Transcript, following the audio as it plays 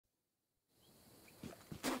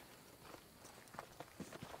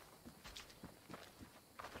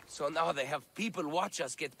So now they have people watch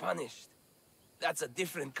us get punished. That's a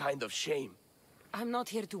different kind of shame. I'm not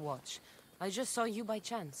here to watch. I just saw you by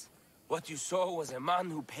chance. What you saw was a man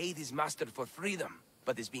who paid his master for freedom,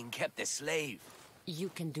 but is being kept a slave. You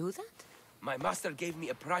can do that? My master gave me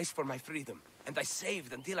a price for my freedom, and I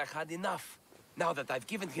saved until I had enough. Now that I've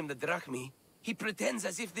given him the drachmi, he pretends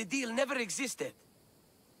as if the deal never existed.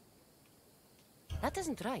 That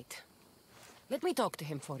isn't right. Let me talk to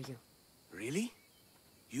him for you. Really?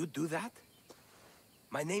 You do that?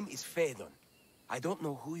 My name is Phaedon. I don't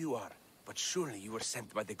know who you are, but surely you were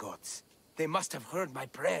sent by the gods. They must have heard my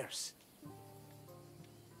prayers.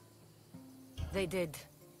 They did,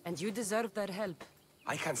 and you deserve their help.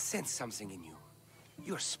 I can sense something in you.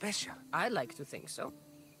 You're special. I like to think so.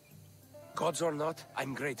 Gods or not,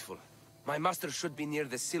 I'm grateful. My master should be near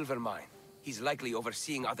the silver mine. He's likely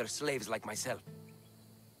overseeing other slaves like myself.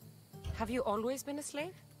 Have you always been a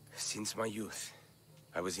slave? Since my youth.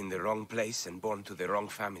 I was in the wrong place and born to the wrong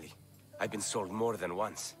family. I've been sold more than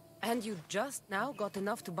once. And you just now got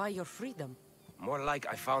enough to buy your freedom. More like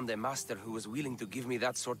I found a master who was willing to give me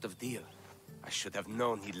that sort of deal. I should have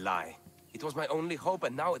known he'd lie. It was my only hope,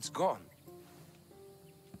 and now it's gone.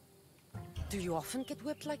 Do you often get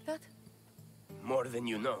whipped like that? More than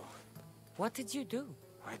you know. What did you do?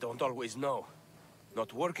 I don't always know.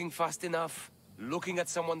 Not working fast enough, looking at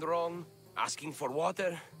someone wrong, asking for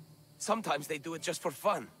water. Sometimes they do it just for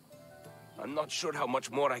fun. I'm not sure how much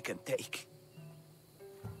more I can take.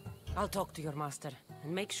 I'll talk to your master,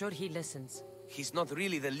 and make sure he listens. He's not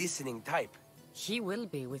really the listening type. He will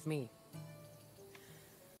be with me.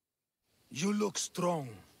 You look strong.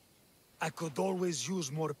 I could always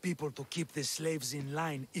use more people to keep the slaves in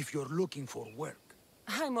line if you're looking for work.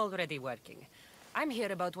 I'm already working. I'm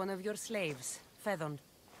here about one of your slaves, Phaedon.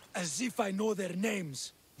 As if I know their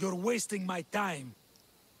names. You're wasting my time.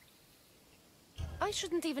 I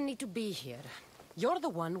shouldn't even need to be here. You're the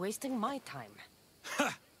one wasting my time.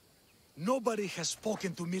 Ha! Nobody has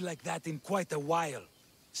spoken to me like that in quite a while.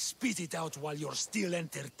 Spit it out while you're still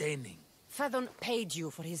entertaining. Phaedon paid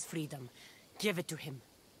you for his freedom. Give it to him.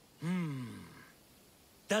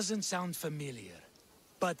 Doesn't sound familiar.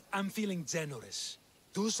 But I'm feeling generous.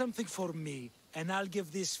 Do something for me, and I'll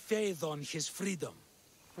give this Phaedon his freedom.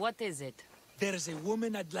 What is it? There's a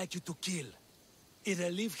woman I'd like you to kill.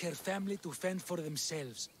 It'll leave her family to fend for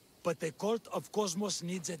themselves. But the cult of Cosmos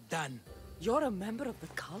needs it done. You're a member of the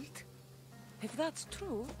cult? If that's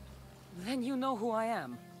true, then you know who I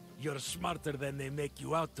am. You're smarter than they make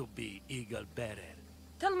you out to be, Eagle Bearer.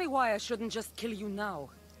 Tell me why I shouldn't just kill you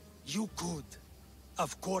now. You could.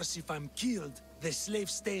 Of course, if I'm killed, the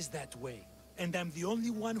slave stays that way. And I'm the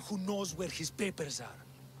only one who knows where his papers are.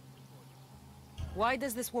 Why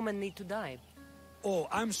does this woman need to die? Oh,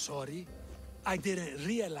 I'm sorry. I didn't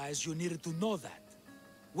realize you needed to know that.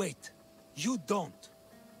 Wait, you don't.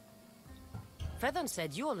 Phaedon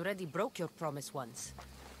said you already broke your promise once.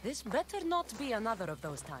 This better not be another of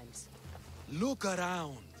those times. Look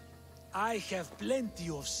around. I have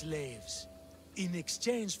plenty of slaves. In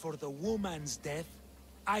exchange for the woman's death,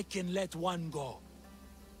 I can let one go.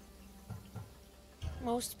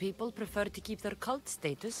 Most people prefer to keep their cult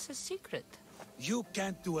status a secret. You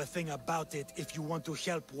can't do a thing about it if you want to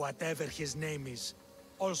help whatever his name is.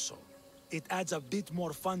 Also, it adds a bit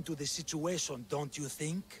more fun to the situation, don't you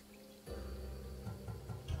think?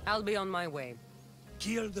 I'll be on my way.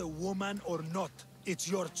 Kill the woman or not, it's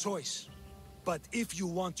your choice. But if you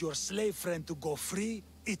want your slave friend to go free,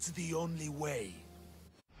 it's the only way.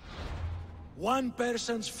 One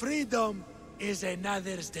person's freedom is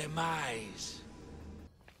another's demise.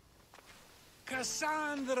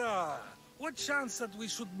 Cassandra! What chance that we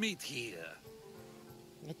should meet here?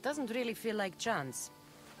 It doesn't really feel like chance.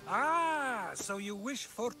 Ah, so you wish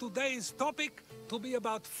for today's topic to be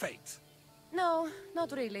about fate. No,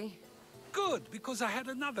 not really. Good, because I had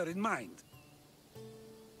another in mind.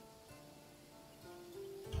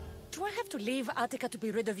 Do I have to leave Attica to be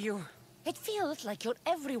rid of you? It feels like you're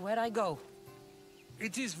everywhere I go.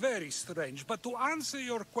 It is very strange, but to answer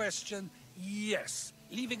your question, yes,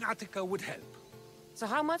 leaving Attica would help. So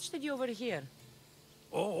how much did you overhear?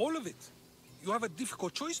 Oh, all of it. You have a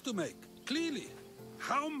difficult choice to make, clearly.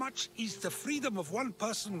 How much is the freedom of one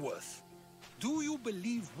person worth? Do you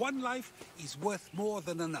believe one life is worth more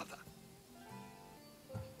than another?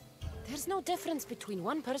 There's no difference between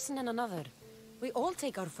one person and another. We all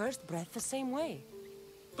take our first breath the same way.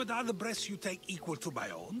 But are the breaths you take equal to my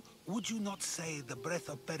own? Would you not say the breath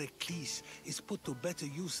of Pericles is put to better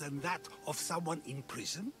use than that of someone in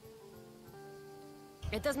prison?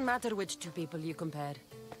 It doesn't matter which two people you compare.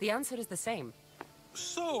 The answer is the same.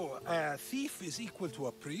 So, a thief is equal to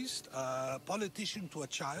a priest, a politician to a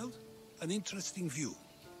child. An interesting view.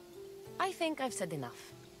 I think I've said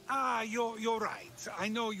enough. Ah, you're right. I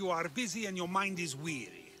know you are busy and your mind is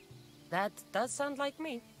weary. That does sound like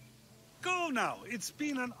me. Go now. It's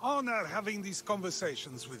been an honor having these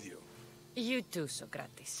conversations with you. You too,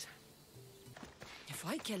 Socrates. If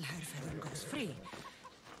I kill her, Fedon goes free.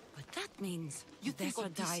 But that means You think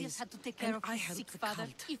Odessa Odysseus dies, had to take care of and I his help sick the father?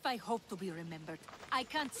 cult. If I hope to be remembered, I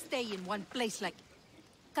can't stay in one place like...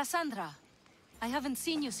 Cassandra, I haven't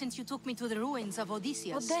seen you since you took me to the ruins of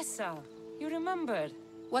Odysseus. Odessa, you remember?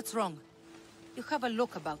 What's wrong? You have a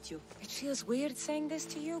look about you. It feels weird saying this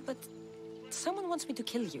to you, but someone wants me to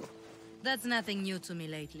kill you. That's nothing new to me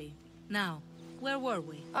lately. Now, where were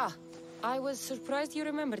we? Ah, I was surprised you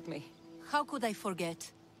remembered me. How could I forget?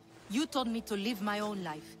 You told me to live my own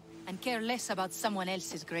life and care less about someone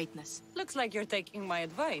else's greatness. Looks like you're taking my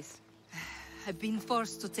advice. I've been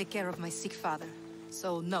forced to take care of my sick father.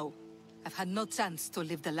 So no, I've had no chance to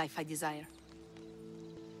live the life I desire.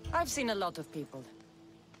 I've seen a lot of people.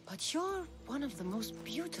 But you're one of the most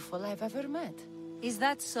beautiful I've ever met. Is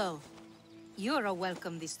that so? You're a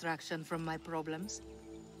welcome distraction from my problems.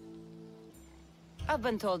 I've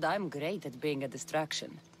been told I'm great at being a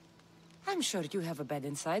distraction. I'm sure you have a bed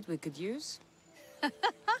inside we could use.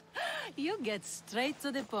 You get straight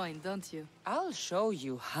to the point, don't you? I'll show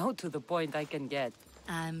you how to the point I can get.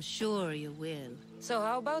 I'm sure you will. So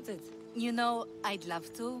how about it? You know, I'd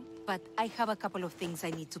love to, but I have a couple of things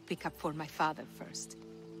I need to pick up for my father first.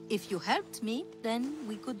 If you helped me, then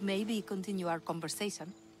we could maybe continue our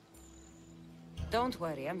conversation. Don't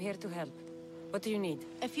worry, I'm here to help. What do you need?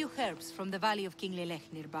 A few herbs from the Valley of King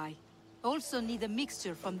Lelech nearby. Also need a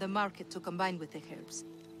mixture from the market to combine with the herbs.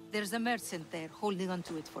 There's a merchant there holding on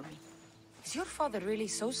to it for me. Is your father really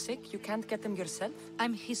so sick you can't get them yourself?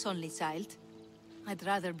 I'm his only child. I'd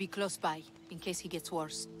rather be close by, in case he gets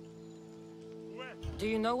worse. Do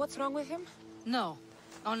you know what's wrong with him? No,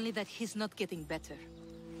 only that he's not getting better.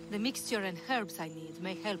 The mixture and herbs I need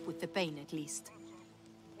may help with the pain at least.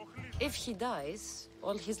 If he dies,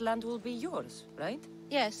 all his land will be yours, right?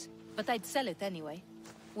 Yes, but I'd sell it anyway.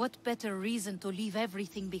 What better reason to leave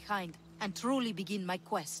everything behind and truly begin my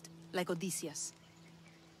quest, like Odysseus?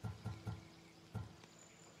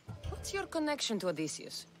 What's your connection to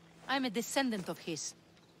Odysseus? I'm a descendant of his.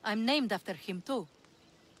 I'm named after him too.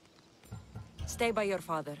 Stay by your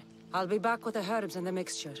father. I'll be back with the herbs and the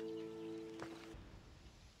mixture.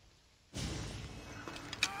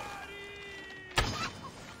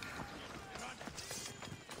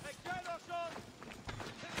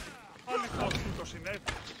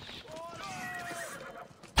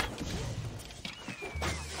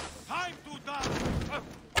 Time to die!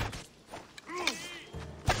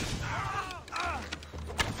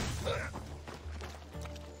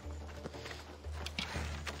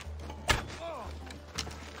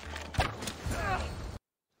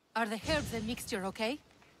 Are the herbs and mixture okay?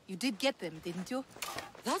 You did get them, didn't you?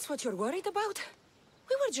 That's what you're worried about?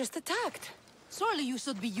 We were just attacked. Surely you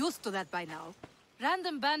should be used to that by now.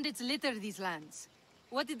 Random bandits litter these lands.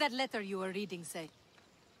 What did that letter you were reading say?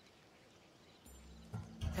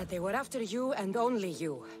 That they were after you and only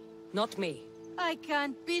you. Not me. I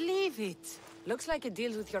can't believe it. Looks like it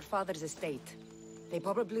deals with your father's estate. They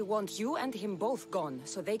probably want you and him both gone,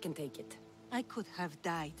 so they can take it. I could have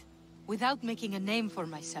died. Without making a name for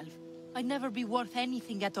myself. I'd never be worth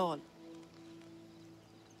anything at all.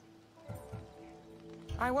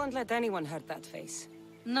 I won't let anyone hurt that face.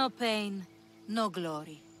 No pain, no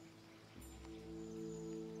glory.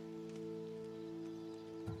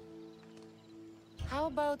 How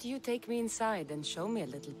about you take me inside and show me a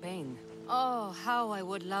little pain? Oh, how I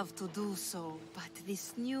would love to do so. But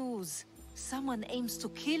this news... Someone aims to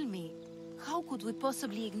kill me. How could we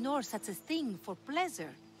possibly ignore such a thing for pleasure?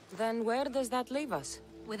 Then where does that leave us?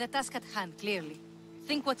 With a task at hand, clearly.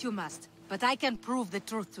 Think what you must, but I can prove the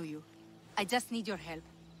truth to you. I just need your help.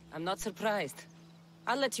 I'm not surprised.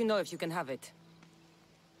 I'll let you know if you can have it.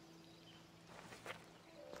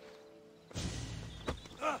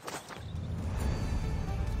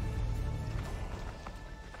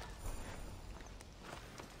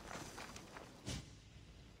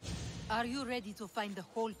 Are you ready to find the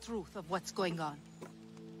whole truth of what's going on?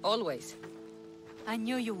 Always. I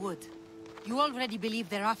knew you would. You already believe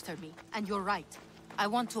they're after me, and you're right. I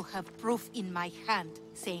want to have proof in my hand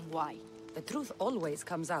saying why. The truth always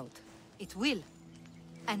comes out. It will.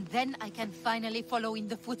 And then I can finally follow in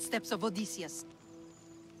the footsteps of Odysseus.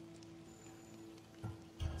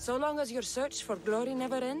 So long as your search for glory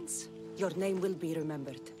never ends, your name will be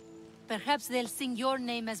remembered. Perhaps they'll sing your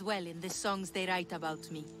name as well in the songs they write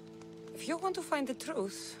about me. If you want to find the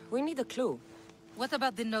truth, we need a clue. What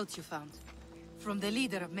about the note you found? From the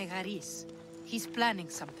leader of Megaris. He's planning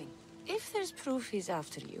something. If there's proof he's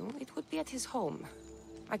after you, it would be at his home.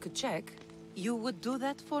 I could check. You would do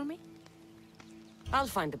that for me? I'll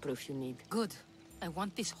find the proof you need. Good. I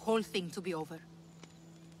want this whole thing to be over.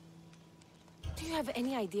 Do you have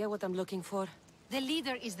any idea what I'm looking for? The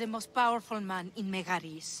leader is the most powerful man in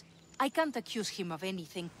Megaris. I can't accuse him of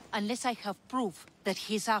anything unless I have proof that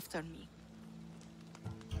he's after me.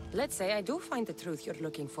 Let's say I do find the truth you're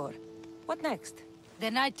looking for. What next?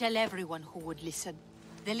 Then I'd tell everyone who would listen.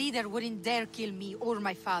 The leader wouldn't dare kill me or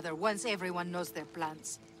my father once everyone knows their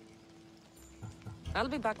plans. I'll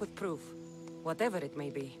be back with proof, whatever it may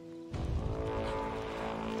be.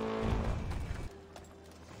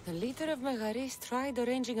 The leader of Megaris tried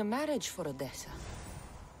arranging a marriage for Odessa.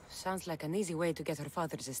 Sounds like an easy way to get her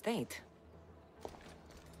father's estate.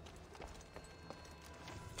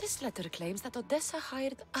 This letter claims that Odessa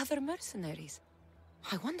hired other mercenaries.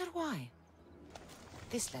 I wonder why.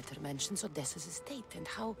 This letter mentions Odessa's estate and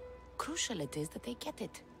how crucial it is that they get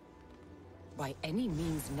it. By any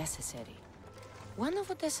means necessary. One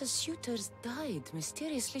of Odessa's suitors died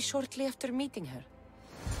mysteriously shortly after meeting her.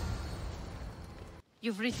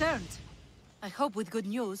 You've returned. I hope with good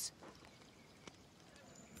news.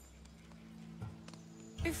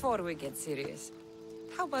 Before we get serious,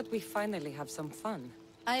 how about we finally have some fun?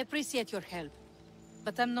 I appreciate your help,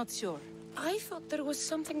 but I'm not sure. I thought there was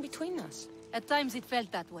something between us. At times it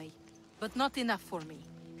felt that way, but not enough for me.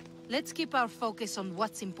 Let's keep our focus on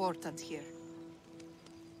what's important here.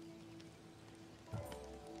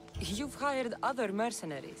 You've hired other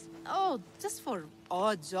mercenaries. Oh, just for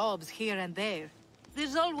odd jobs here and there.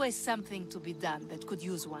 There's always something to be done that could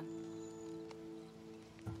use one.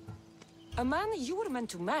 A man you were meant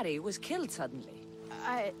to marry was killed suddenly.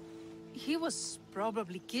 He was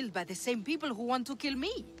probably killed by the same people who want to kill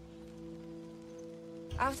me.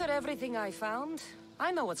 After everything I found,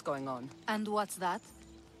 I know what's going on. And what's that?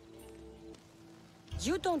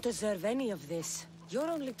 You don't deserve any of this. You're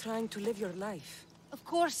only trying to live your life. Of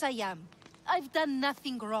course I am. I've done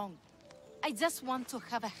nothing wrong. I just want to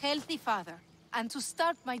have a healthy father, and to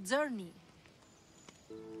start my journey.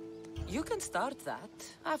 You can start that,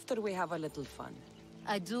 after we have a little fun.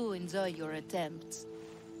 I do enjoy your attempts.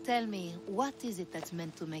 Tell me, what is it that's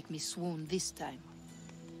meant to make me swoon this time?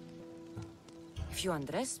 If you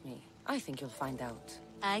undress me, I think you'll find out.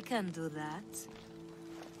 I can do that.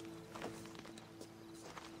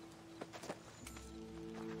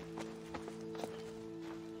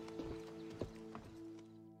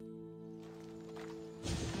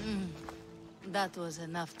 That was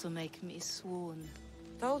enough to make me swoon.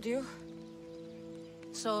 Told you.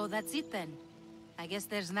 So that's it then. I guess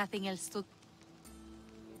there's nothing else to...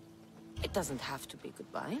 It doesn't have to be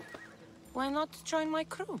goodbye. Why not join my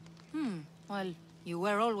crew? Well, you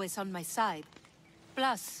were always on my side.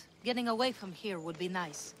 Plus, getting away from here would be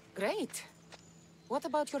nice. Great. What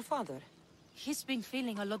about your father? He's been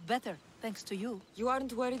feeling a lot better, thanks to you. You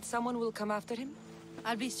aren't worried someone will come after him?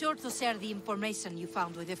 I'll be sure to share the information you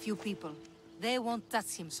found with a few people. They won't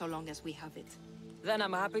touch him so long as we have it. Then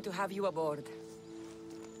I'm happy to have you aboard.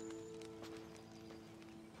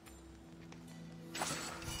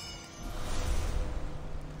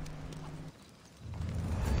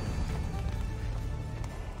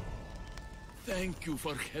 Thank you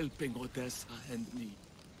for helping Odessa and me.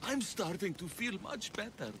 I'm starting to feel much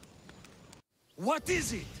better. What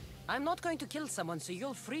is it? I'm not going to kill someone so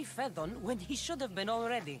you'll free Fedon when he should have been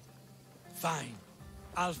already. Fine.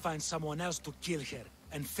 I'll find someone else to kill her,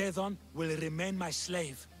 and Fedon will remain my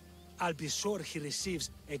slave. I'll be sure he receives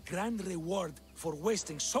a grand reward for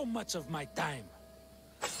wasting so much of my time.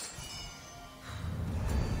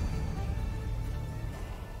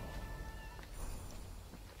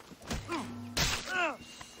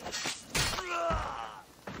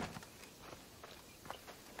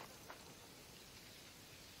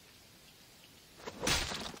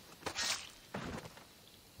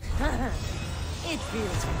 It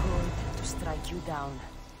feels good to strike you down.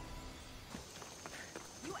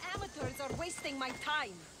 You amateurs are wasting my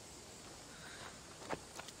time.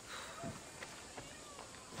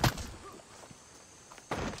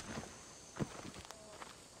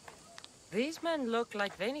 These men look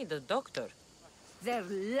like they need a doctor. They're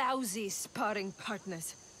lousy sparring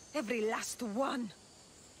partners. Every last one.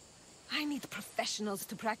 I need professionals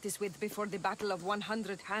to practice with before the Battle of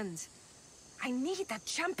 100 Hands. I need a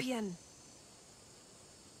champion.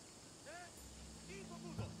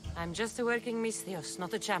 I'm just a working Misthios,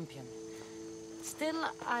 not a champion. Still,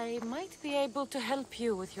 I might be able to help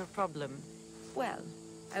you with your problem. Well,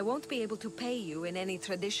 I won't be able to pay you in any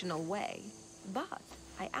traditional way, but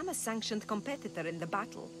I am a sanctioned competitor in the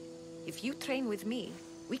battle. If you train with me,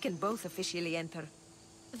 we can both officially enter.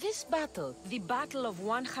 This battle? The Battle of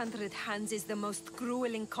 100 Hands is the most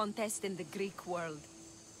grueling contest in the Greek world.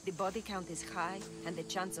 The body count is high, and the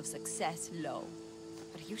chance of success low.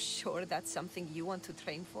 Are you sure that's something you want to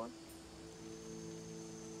train for?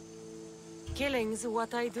 Killing's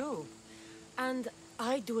what I do. And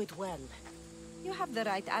I do it well. You have the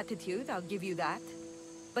right attitude, I'll give you that.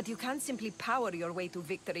 But you can't simply power your way to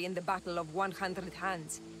victory in the Battle of 100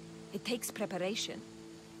 Hands. It takes preparation.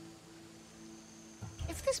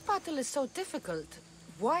 If this battle is so difficult,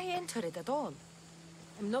 why enter it at all?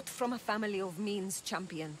 I'm not from a family of means,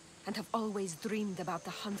 champion, and have always dreamed about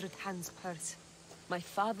the 100 Hands purse. My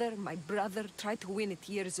father, my brother tried to win it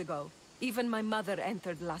years ago. Even my mother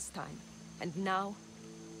entered last time. And now,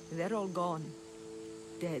 they're all gone.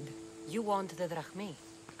 Dead. You want the drachmi?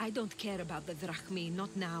 I don't care about the drachmi,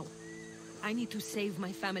 not now. I need to save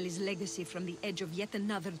my family's legacy from the edge of yet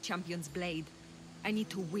another champion's blade. I need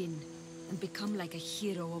to win, and become like a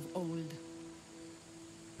hero of old.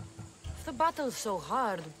 If the battle's so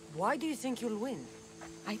hard, why do you think you'll win?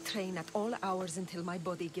 I train at all hours until my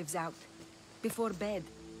body gives out. Before bed,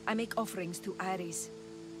 I make offerings to Ares.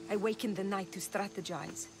 I wake in the night to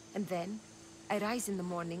strategize, and then I rise in the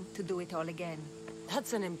morning to do it all again.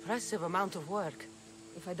 That's an impressive amount of work.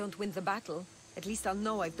 If I don't win the battle, at least I'll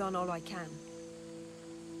know I've done all I can.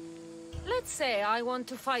 Let's say I want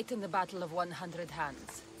to fight in the Battle of 100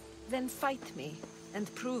 Hands. Then fight me,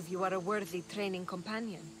 and prove you are a worthy training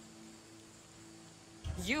companion.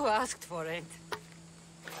 You asked for it.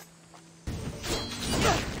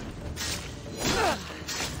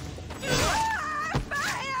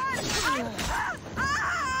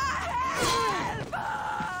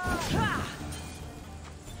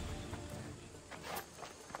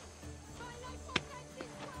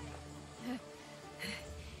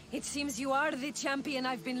 It seems you are the champion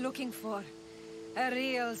I've been looking for. A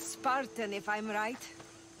real Spartan, if I'm right.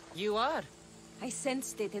 You are. I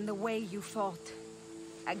sensed it in the way you fought.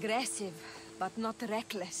 Aggressive, but not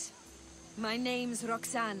reckless. My name's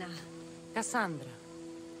Roxana. Cassandra.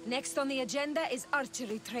 Next on the agenda is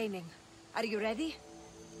archery training. Are you ready?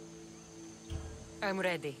 I'm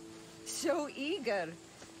ready. So eager.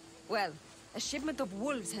 Well, a shipment of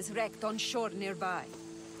wolves has wrecked on shore nearby.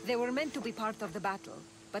 They were meant to be part of the battle,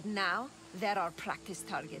 but now they're our practice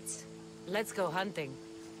targets. Let's go hunting.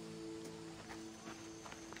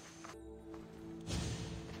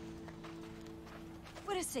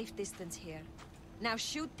 We're a safe distance here. Now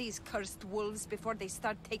shoot these cursed wolves before they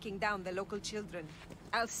start taking down the local children.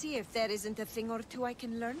 I'll see if there isn't a thing or two I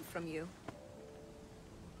can learn from you.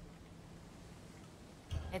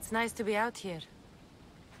 It's nice to be out here.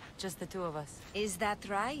 Just the two of us. Is that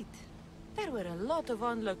right? There were a lot of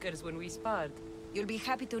onlookers when we sparred. You'll be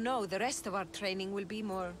happy to know the rest of our training will be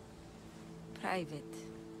more... private.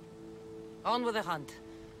 On with the hunt.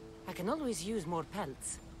 I can always use more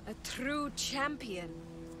pelts. A true champion.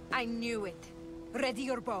 I knew it. Ready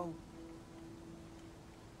your bow.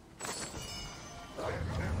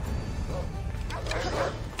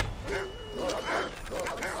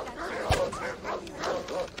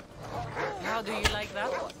 How do you like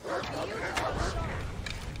that one?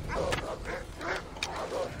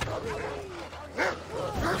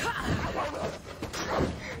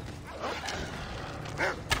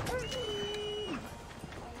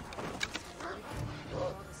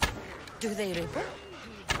 Do they ripple?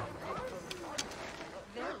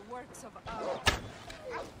 They're works of art.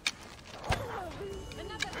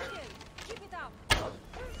 Another kill. Keep it up.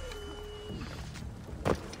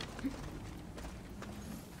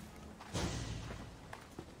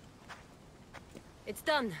 It's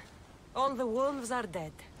done. All the wolves are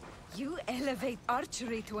dead. You elevate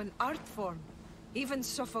archery to an art form. Even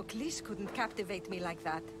Sophocles couldn't captivate me like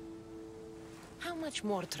that. How much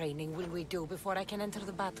more training will we do before I can enter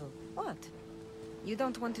the battle? What? You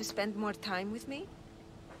don't want to spend more time with me?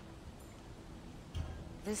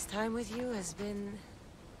 This time with you has been...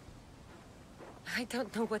 I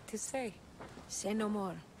don't know what to say. Say no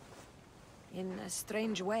more. In a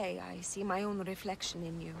strange way, I see my own reflection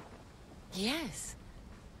in you. Yes.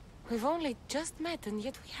 We've only just met, and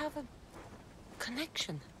yet we have a...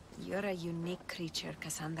 connection. You're a unique creature,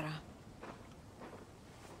 Cassandra.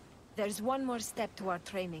 There's one more step to our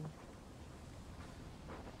training.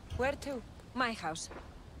 Where to? My house.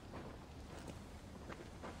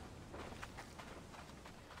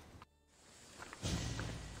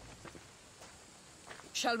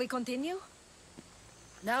 Shall we continue?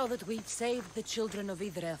 Now that we've saved the children of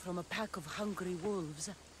Idre from a pack of hungry wolves,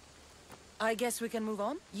 I guess we can move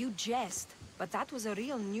on? You jest, but that was a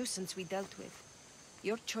real nuisance we dealt with.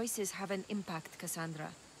 Your choices have an impact, Cassandra.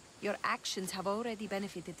 Your actions have already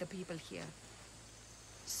benefited the people here.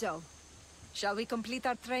 So, shall we complete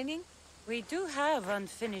our training? We do have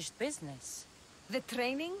unfinished business. The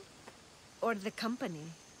training? Or the company?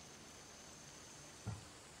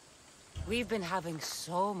 We've been having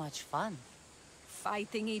so much fun.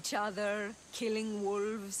 Fighting each other, killing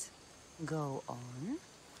wolves. Go on.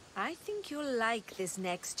 I think you'll like this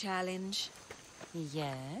next challenge.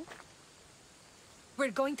 Yeah?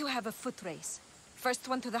 We're going to have a foot race. First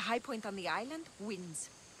one to the high point on the island wins.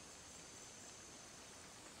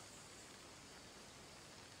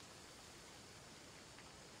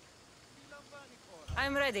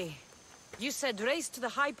 I'm ready. You said race to the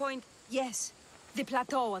high point? Yes, the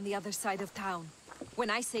plateau on the other side of town. When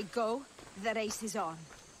I say go, the race is on.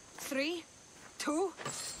 3, 2,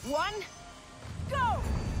 1, go!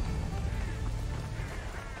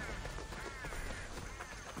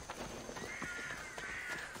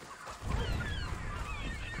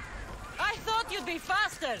 I thought you'd be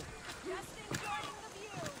faster! Just enjoying the view.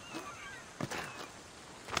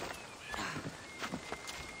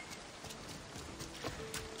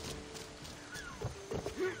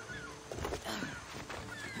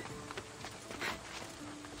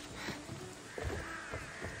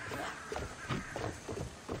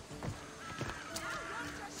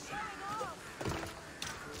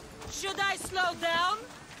 Should I slow down?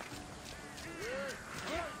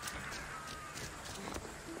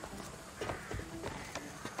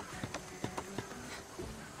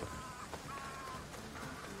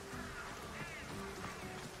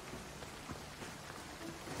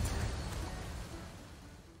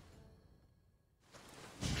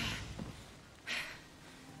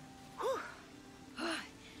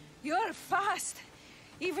 You're fast,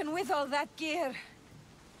 even with all that gear.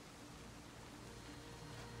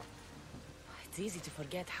 It's easy to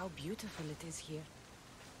forget how beautiful it is here.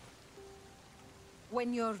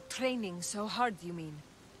 When you're training so hard, you mean?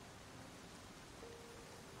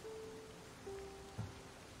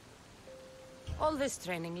 All this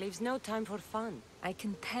training leaves no time for fun. I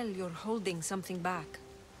can tell you're holding something back.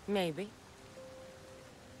 Maybe.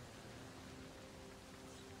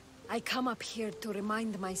 I come up here to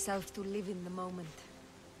remind myself to live in the moment.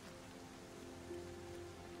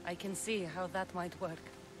 I can see how that might work.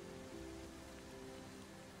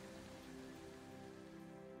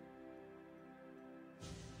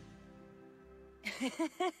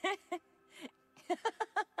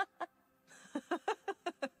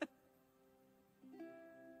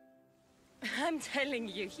 I'm telling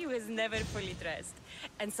you, he was never fully dressed.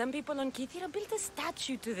 And some people on Kythera built a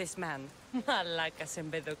statue to this man. Malakas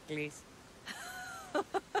Empedocles.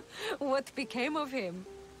 What became of him?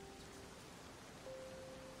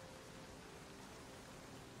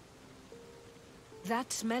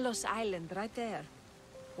 That's Melos Island right there,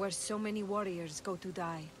 where so many warriors go to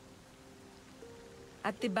die.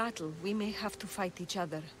 At the battle, we may have to fight each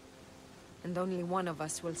other, and only one of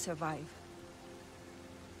us will survive.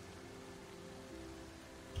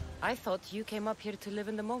 I thought you came up here to live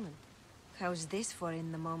in the moment. How's this for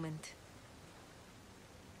in the moment?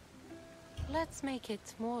 Let's make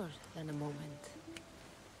it more than a moment.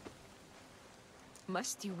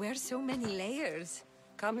 Must you wear so many layers?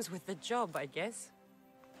 Comes with the job, I guess.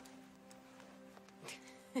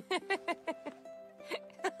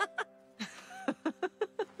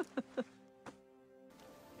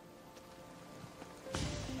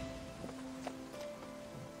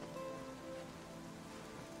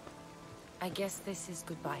 I guess this is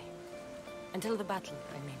goodbye. Until the battle,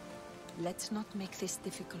 I mean. Let's not make this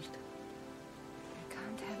difficult. I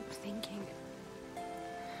can't help thinking.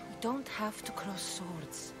 We don't have to cross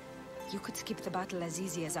swords. You could skip the battle as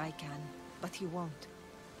easy as I can, but you won't.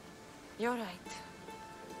 You're right.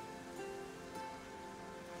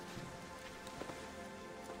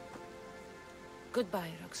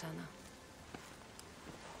 Goodbye, Roxana.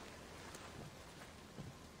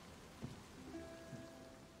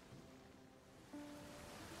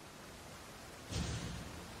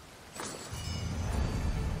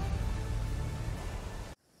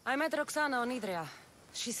 I met Roxana on Idria.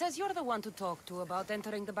 She says you're the one to talk to about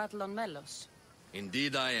entering the battle on Melos.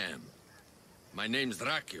 Indeed I am. My name's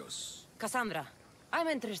Drakios. Cassandra, I'm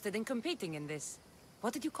interested in competing in this.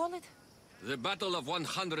 What did you call it? The Battle of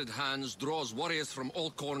 100 Hands draws warriors from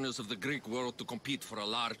all corners of the Greek world to compete for a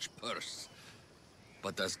large purse.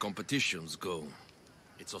 But as competitions go,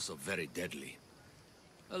 it's also very deadly.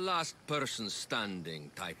 A last person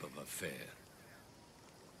standing type of affair.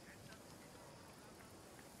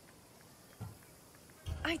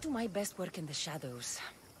 I do my best work in the shadows.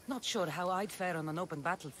 Not sure how I'd fare on an open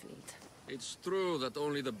battlefield. It's true that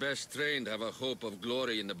only the best trained have a hope of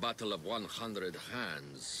glory in the Battle of 100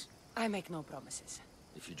 Hands. I make no promises.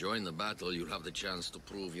 If you join the battle, you'll have the chance to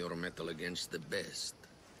prove your mettle against the best.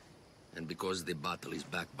 And because the battle is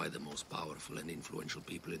backed by the most powerful and influential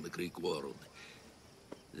people in the Greek world,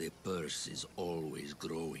 the purse is always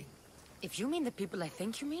growing. If you mean the people I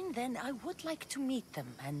think you mean, then I would like to meet them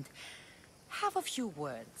and have a few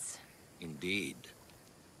words. Indeed.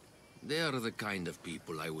 They are the kind of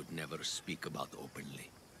people I would never speak about openly.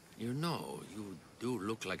 You know, you do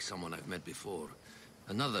look like someone I've met before.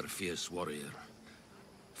 Another fierce warrior.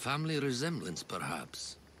 Family resemblance,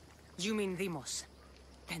 perhaps. You mean Demos?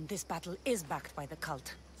 Then this battle is backed by the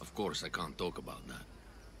cult. Of course, I can't talk about that.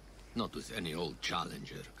 Not with any old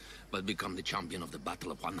challenger, but become the champion of the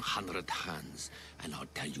Battle of 100 Hands, and I'll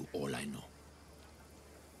tell you all I know.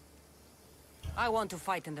 I want to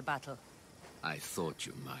fight in the battle. I thought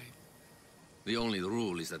you might. The only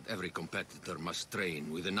rule is that every competitor must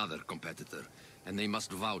train with another competitor, and they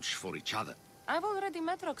must vouch for each other. I've already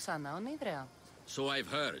met Roxana on Idrea. So I've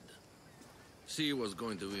heard. She was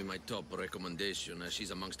going to be my top recommendation, as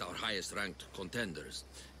she's amongst our highest-ranked contenders.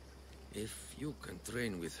 If you can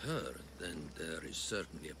train with her, then there is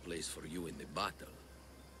certainly a place for you in the battle.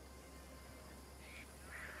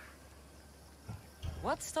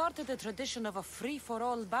 What started the tradition of a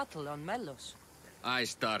free-for-all battle on Melos? I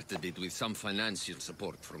started it with some financial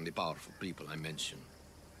support from the powerful people I mentioned.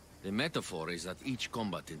 The metaphor is that each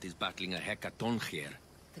combatant is battling a hecatoncheir.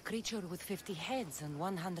 The creature with 50 heads and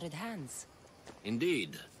 100 hands.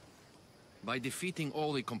 Indeed. By defeating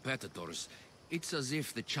all the competitors, it's as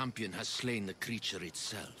if the champion has slain the creature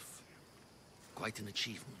itself. Quite an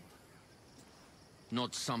achievement.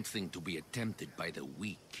 Not something to be attempted by the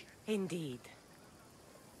weak. Indeed.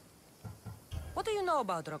 What do you know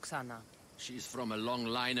about Roxana? She's from a long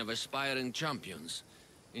line of aspiring champions.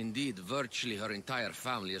 Indeed, virtually her entire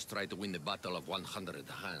family has tried to win the Battle of 100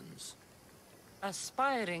 Hands.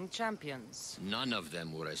 Aspiring champions. None of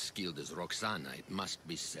them were as skilled as Roxana, it must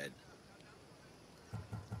be said.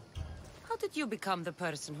 How did you become the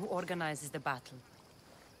person who organizes the battle?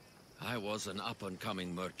 I was an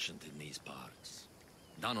up-and-coming merchant in these parts.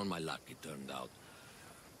 Down on my luck, it turned out.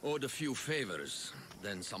 Owed a few favors,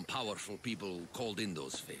 then some powerful people called in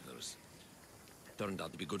those favors. Turned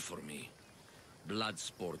out to be good for me. Blood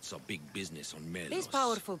sports are big business on Melos. These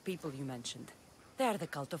powerful people you mentioned, they're the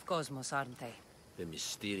cult of Cosmos, aren't they? The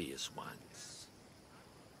mysterious ones.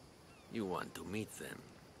 You want to meet them?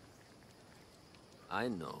 I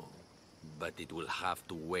know, but it will have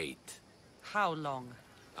to wait. How long?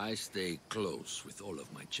 I stay close with all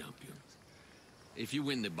of my champions. If you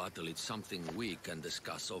win the battle, it's something we can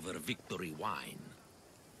discuss over victory wine.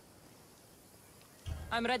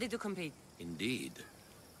 I'm ready to compete. Indeed.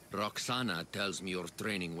 Roxana tells me your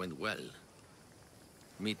training went well.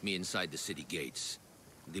 Meet me inside the city gates.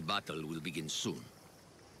 The battle will begin soon.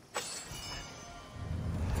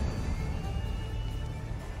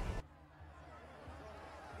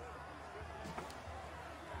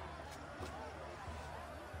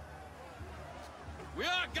 We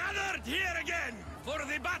are gathered here again for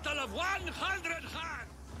the Battle of 100 Hands.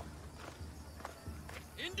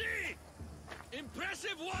 Indeed,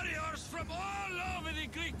 impressive warriors from all over the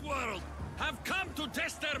Greek world have come to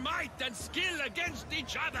test their might and skill against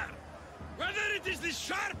each other. Whether it is the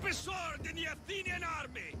sharpest sword in the Athenian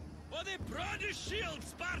army, or the broadest shield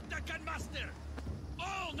Sparta can muster,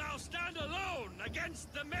 all now stand alone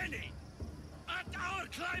against the many. At our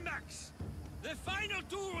climax, the final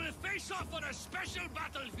two will face off on a special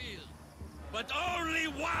battlefield. But only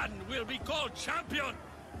one will be called champion.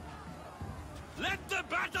 Let the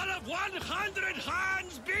Battle of 100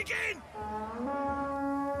 Hands begin!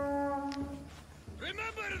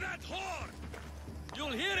 Remember that horn!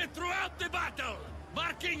 You'll hear it throughout the battle,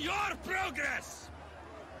 marking your progress!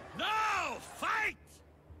 Now, fight!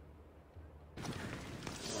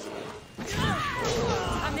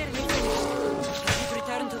 I'm nearly finished. We've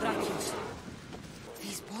returned to Drakios.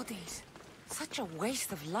 These bodies, such a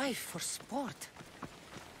waste of life for sport.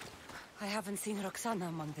 I haven't seen Roxana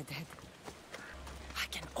among the dead. I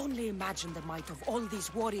can only imagine the might of all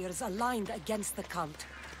these warriors aligned against the cult.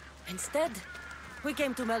 Instead, we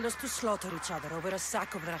came to Melos to slaughter each other over a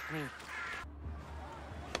sack of drachmi.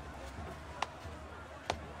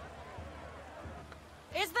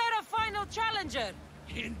 Is there a final challenger?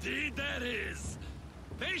 Indeed there is.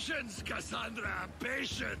 Patience, Cassandra,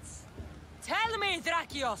 patience. Tell me,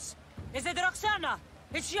 Drakios! Is it Roxana?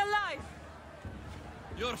 Is she alive?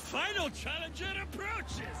 Your final challenger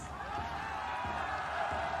approaches.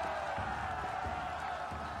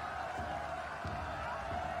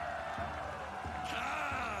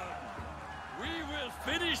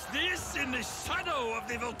 finish this in the shadow of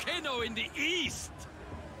the volcano in the east!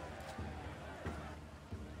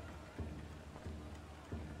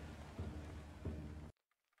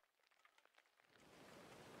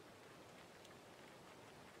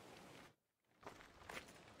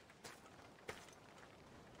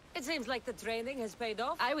 It seems like the training has paid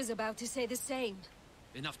off. I was about to say the same.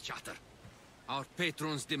 Enough chatter. Our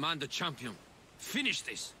patrons demand a champion. Finish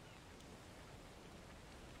this!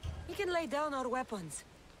 We can lay down our weapons.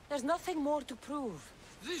 There's nothing more to prove.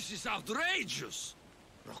 This is outrageous!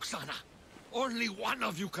 Roxana, only one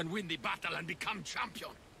of you can win the battle and become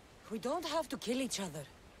champion. We don't have to kill each other.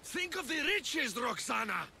 Think of the riches,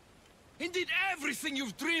 Roxana! Indeed, everything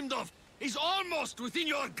you've dreamed of is almost within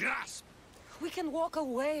your grasp. We can walk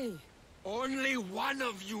away. Only one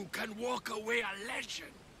of you can walk away a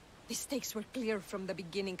legend. The stakes were clear from the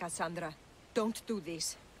beginning, Cassandra. Don't do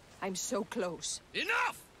this. I'm so close.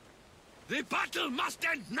 Enough! The battle must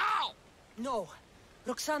end now! No.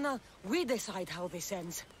 Roxana, we decide how this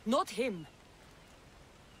ends, not him.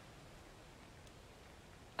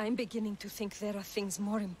 I'm beginning to think there are things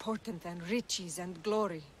more important than riches and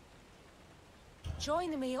glory.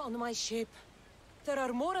 Join me on my ship. There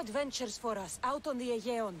are more adventures for us out on the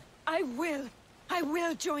Aegean. I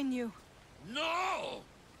will join you. No!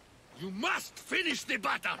 You must finish the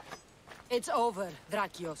battle! It's over,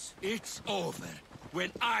 Drakios. It's over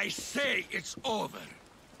when I say it's over.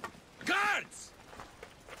 Guards!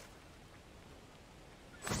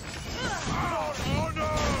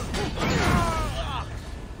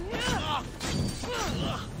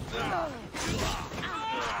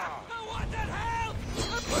 What the hell?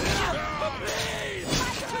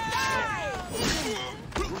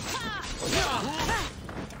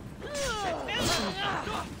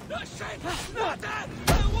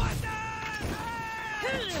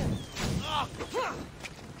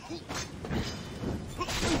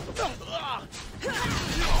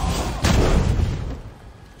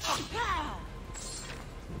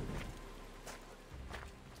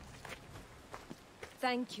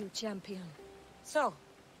 Thank you, champion. So,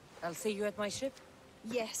 I'll see you at my ship?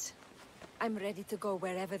 Yes. I'm ready to go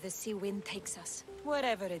wherever the sea wind takes us.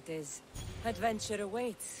 Wherever it is. Adventure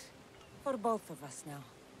awaits. For both of us now.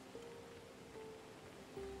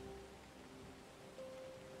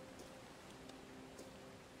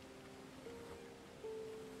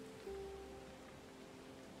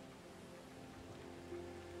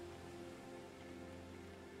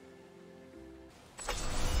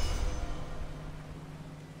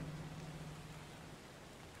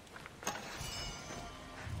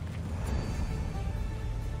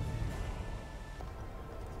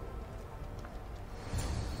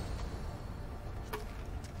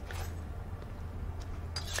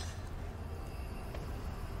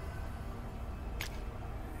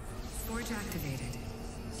 Forge activated.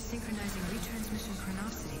 Synchronizing retransmission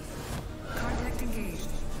chronicity. Contact engaged.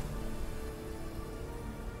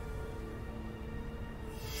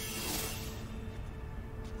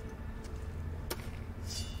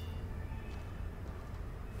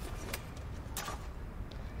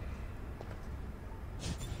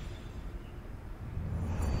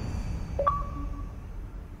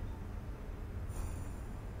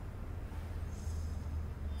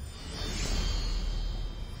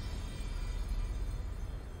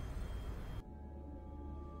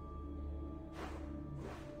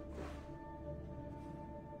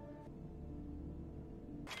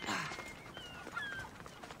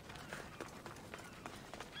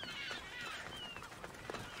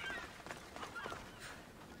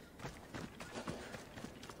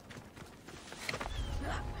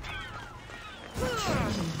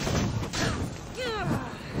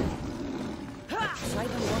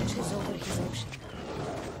 Poseidon watches over his ocean.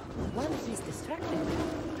 While he's distracted,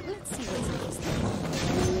 let's see what's in his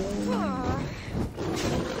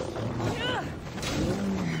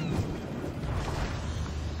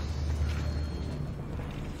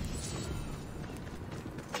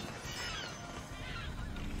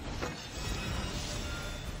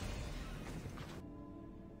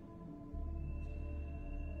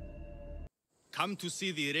Come to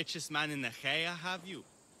see the richest man in Achaea, have you?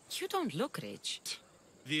 You don't look rich.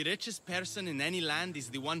 The richest person in any land is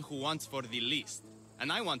the one who wants for the least.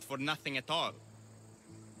 And I want for nothing at all.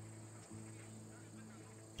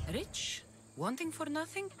 Rich, wanting for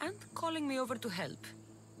nothing, and calling me over to help.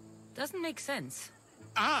 Doesn't make sense.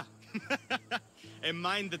 Ah! A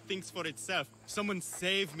mind that thinks for itself. Someone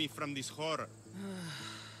save me from this horror.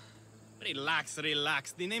 Relax,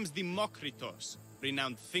 relax. The name's Democritos.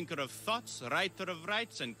 Renowned thinker of thoughts, writer of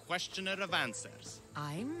rights, and questioner of answers.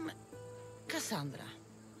 I'm Cassandra.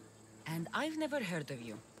 And I've never heard of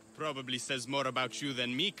you. Probably says more about you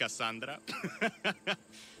than me, Cassandra.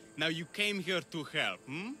 Now you came here to help,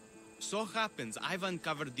 hmm? So happens I've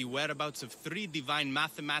uncovered the whereabouts of 3 divine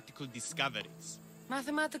mathematical discoveries.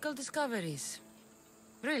 Mathematical discoveries?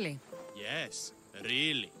 Really? Yes,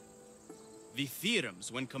 really. The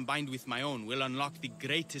theorems, when combined with my own, will unlock the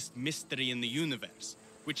greatest mystery in the universe,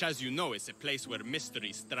 which, as you know, is a place where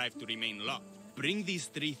mysteries strive to remain locked. Bring these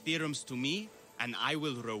 3 theorems to me, and I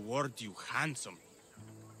will reward you handsomely.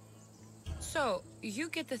 So, you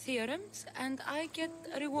get the theorems, and I get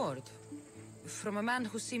a reward. From a man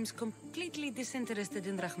who seems completely disinterested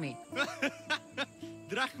in Drachmi.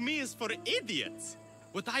 Drachmi is for idiots!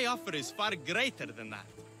 What I offer is far greater than that.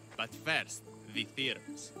 But first, the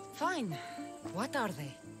theorems. Fine. What are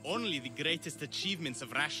they? Only the greatest achievements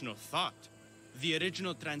of rational thought. The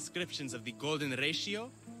original transcriptions of the Golden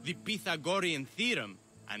Ratio, the Pythagorean Theorem,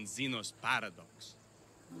 and Zeno's Paradox.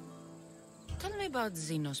 Tell me about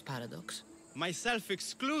Zeno's Paradox. Myself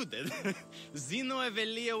excluded. Zeno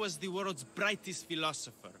Evelio was the world's brightest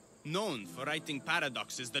philosopher, known for writing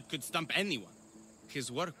paradoxes that could stump anyone.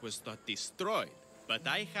 His work was thought destroyed, but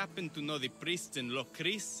I happen to know the priests in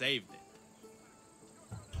Locris saved it.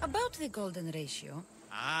 About the Golden Ratio.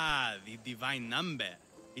 Ah, the divine number.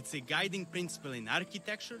 It's a guiding principle in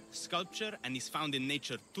architecture, sculpture, and is found in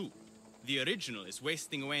nature too. The original is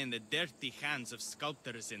wasting away in the dirty hands of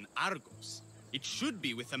sculptors in Argos. It should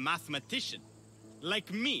be with a mathematician.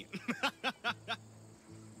 Like me.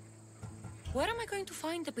 Where am I going to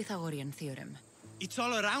find the Pythagorean theorem? It's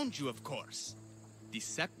all around you, of course.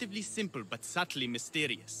 Deceptively simple, but subtly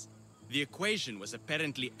mysterious. The equation was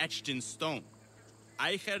apparently etched in stone.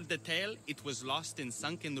 I heard the tale it was lost in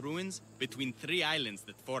sunken ruins between 3 islands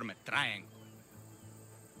that form a triangle.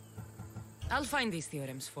 I'll find these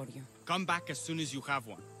theorems for you. Come back as soon as you have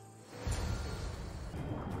one.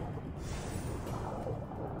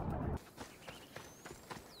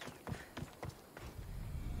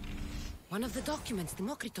 One of the documents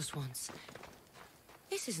Democritus wants.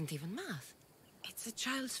 This isn't even math. It's a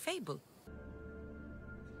child's fable.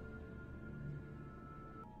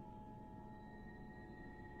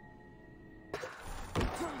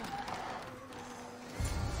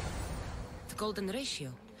 The Golden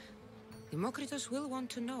Ratio. Democritus will want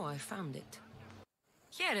to know I found it.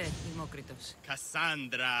 Here, Democritus.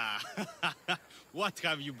 Cassandra! What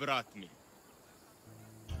have you brought me?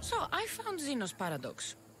 So, I found Zeno's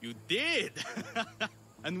Paradox. You did?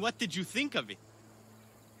 And what did you think of it?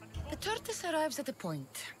 The tortoise arrives at a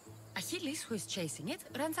point. Achilles, who is chasing it,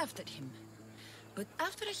 runs after him. But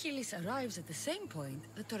after Achilles arrives at the same point,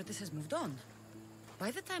 the tortoise has moved on. By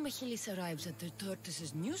the time Achilles arrives at the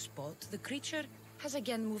tortoise's new spot, the creature has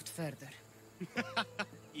again moved further.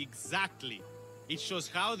 Exactly. It shows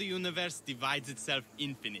how the universe divides itself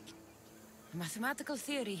infinitely. A mathematical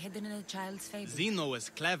theory hidden in a child's fable. Zeno was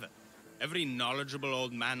clever. Every knowledgeable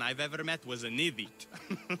old man I've ever met was an idiot.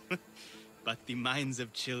 But the minds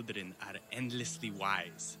of children are endlessly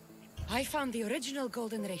wise. I found the original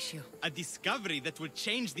Golden Ratio. A discovery that will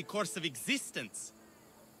change the course of existence.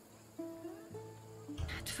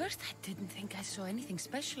 At first, I didn't think I saw anything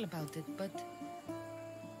special about it, but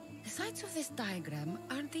the sides of this diagram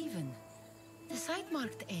aren't even. The side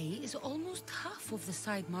marked A is almost half of the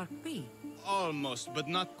side marked B. Almost, but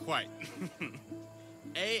not quite.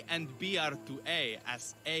 A and B are to A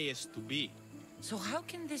as A is to B. So how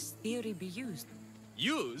can this theory be used?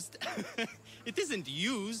 Used? It isn't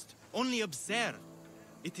used, only observed.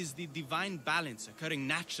 It is the divine balance occurring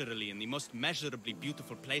naturally in the most measurably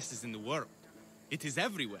beautiful places in the world. It is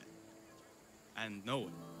everywhere. And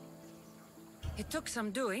nowhere. It took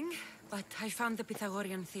some doing, but I found the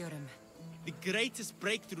Pythagorean theorem. The greatest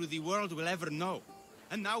breakthrough the world will ever know.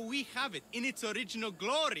 And now we have it in its original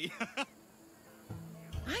glory.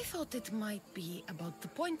 I thought it might be about the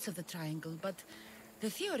points of the triangle, but the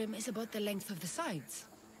theorem is about the length of the sides.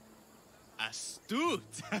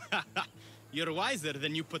 Astute! You're wiser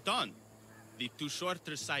than you put on. The 2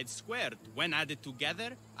 shorter sides squared, when added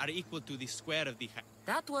together, are equal to the square of the height.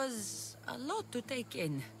 That was a lot to take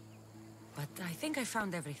in. But I think I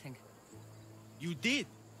found everything. You did.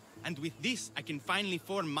 And with this, I can finally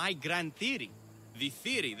form my grand theory. The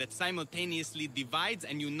theory that simultaneously divides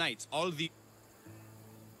and unites all the...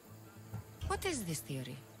 What is this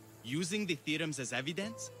theory? Using the theorems as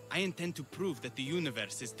evidence, I intend to prove that the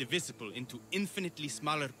universe is divisible into infinitely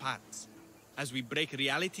smaller parts. As we break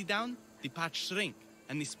reality down, the parts shrink,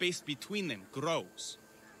 and the space between them grows.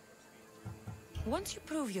 Once you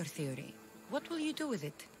prove your theory, what will you do with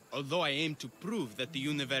it? Although I aim to prove that the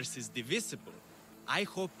universe is divisible, I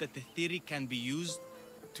hope that the theory can be used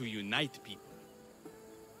to unite people.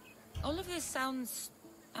 All of this sounds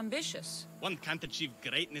ambitious. One can't achieve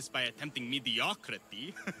greatness by attempting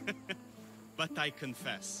mediocrity. But I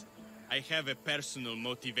confess, I have a personal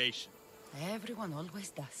motivation. Everyone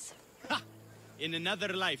always does. Ha! In another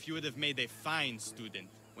life, you would have made a fine student.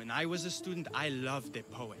 When I was a student, I loved a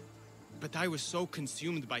poet. But I was so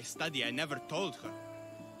consumed by study, I never told her.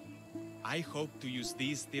 I hope to use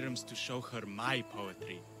these theorems to show her my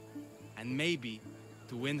poetry. And maybe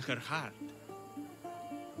to win her heart.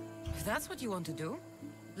 If that's what you want to do,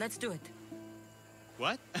 let's do it.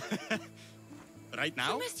 What? Right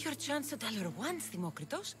now? You missed your chance to tell her once,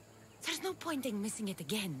 Demokritos. There's no point in missing it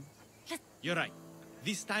again. You're right.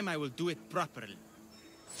 This time I will do it properly.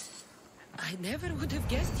 I never would have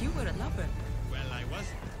guessed you were a lover. Well, I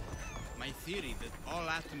wasn't. My theory that all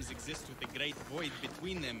atoms exist with a great void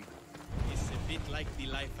between them is a bit like the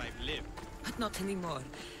life I've lived. But not anymore.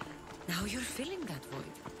 Now you're filling that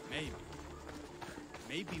void. Maybe.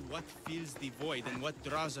 Maybe what fills the void and what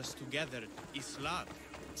draws us together is love.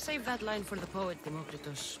 Save that line for the poet,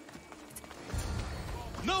 Demokritos.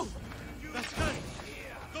 No! That's her!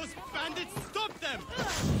 Those bandits, stop them!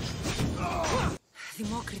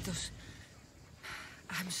 Demokritos,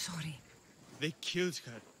 I'm sorry. They killed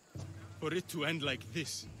her. For it to end like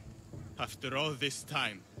this. After all this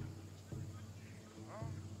time.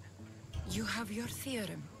 You have your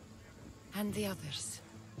theorem. And the others.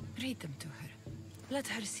 Read them to her. Let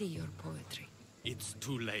her see your poetry. It's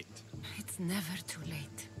too late. It's never too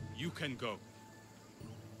late. You can go.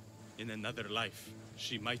 In another life,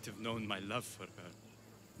 she might have known my love for her.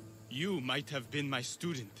 You might have been my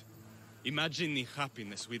student. Imagine the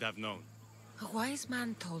happiness we'd have known. A wise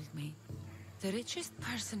man told me, the richest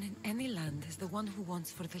person in any land is the one who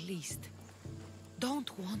wants for the least.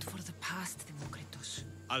 Don't want for the past, Demokritos.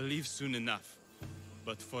 I'll leave soon enough.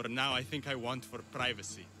 But for now, I think I want for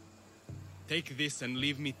privacy. Take this and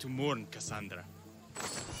leave me to mourn, Cassandra.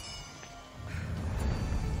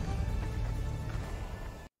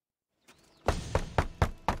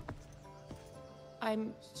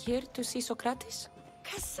 I'm here to see Socrates.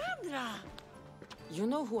 Cassandra! You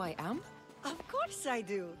know who I am? Of course I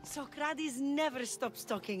do. Socrates never stops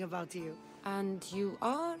talking about you. And you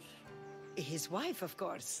are? His wife, of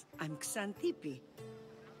course. I'm Xantippe.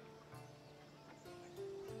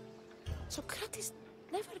 Socrates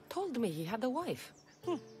never told me he had a wife.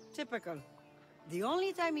 Typical. The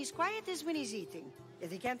only time he's quiet is when he's eating.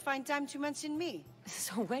 Yet he can't find time to mention me.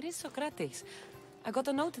 So where is Socrates? I got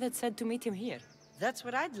a note that said to meet him here. That's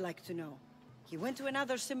what I'd like to know. He went to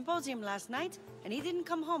another symposium last night, and he didn't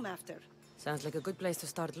come home after. Sounds like a good place to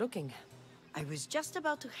start looking. I was just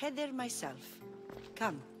about to head there myself.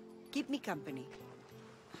 Come, keep me company.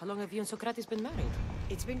 How long have you and Socrates been married?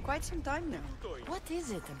 It's been quite some time now. What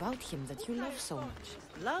is it about him that you love so much?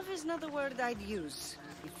 Love is not the word I'd use.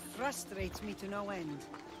 It frustrates me to no end.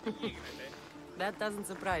 That doesn't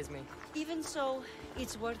surprise me. Even so,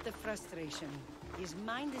 it's worth the frustration. His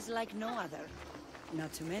mind is like no other.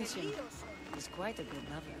 Not to mention, he's quite a good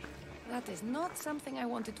lover. That is not something I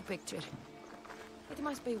wanted to picture. It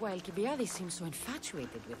must be why Alcibiades seems so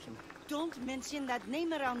infatuated with him. Don't mention that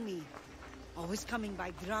name around me. Always coming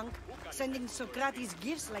by drunk, sending Socrates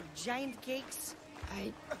gifts like giant cakes.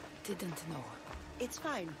 I didn't know. It's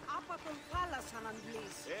fine.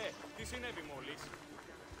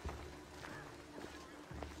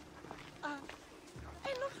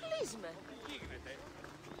 Ενοχλείς με.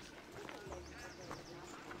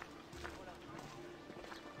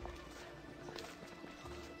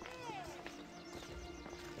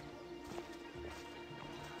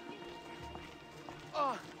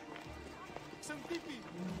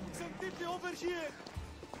 Xantippe, over here!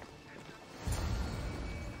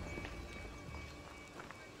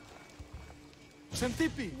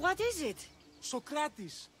 Xantippe! What is it?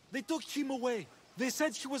 Socrates! They took him away. They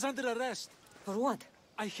said he was under arrest. For what?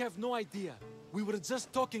 I have no idea. We were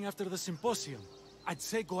just talking after the symposium. I'd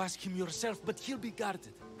say go ask him yourself, but he'll be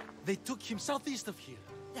guarded. They took him southeast of here.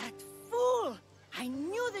 That fool! I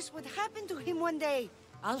knew this would happen to him one day.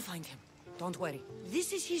 I'll find him. Don't worry.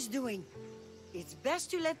 This is his doing. It's best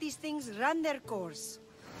to let these things run their course.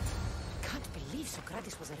 I can't believe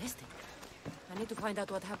Socrates was arrested. I need to find out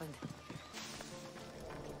what happened.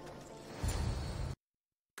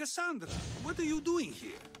 Cassandra, what are you doing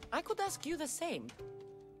here? I could ask you the same.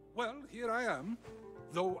 Well, here I am.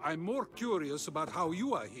 Though I'm more curious about how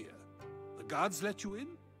you are here. The guards let you in?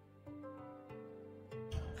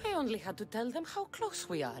 I only had to tell them how close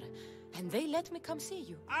we are. And they let me come see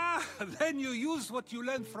you. Ah, then you used what you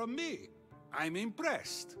learned from me. I'm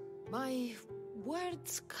impressed. My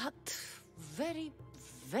words cut very,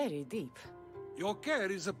 very deep. Your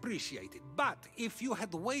care is appreciated, but if you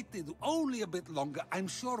had waited only a bit longer, I'm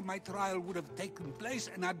sure my trial would have taken place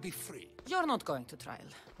and I'd be free. You're not going to trial.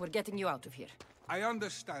 We're getting you out of here. I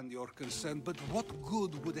understand your concern, but what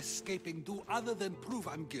good would escaping do other than prove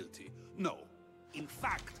I'm guilty? No. In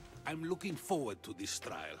fact, I'm looking forward to this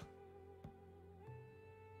trial.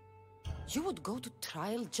 You would go to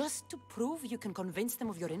trial just to prove you can convince them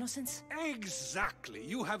of your innocence? Exactly.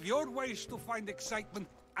 You have your ways to find excitement,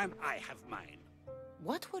 and I have mine.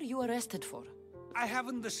 What were you arrested for? I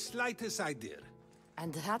haven't the slightest idea.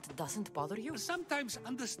 And that doesn't bother you? Sometimes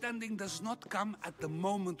understanding does not come at the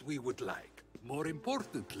moment we would like. More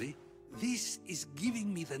importantly, this is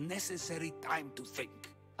giving me the necessary time to think.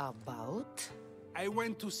 About? I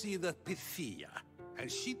went to see the Pythia,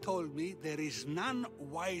 and she told me there is none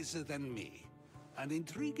wiser than me. An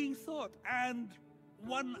intriguing thought, and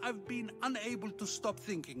one I've been unable to stop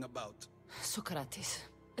thinking about. Socrates,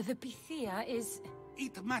 the Pythia is...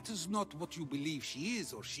 It matters not what you believe she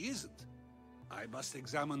is or she isn't. I must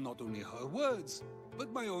examine not only her words,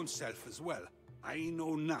 but my own self as well. I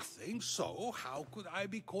know nothing, so how could I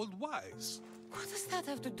be called wise? What does that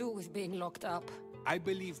have to do with being locked up? I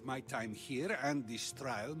believe my time here and this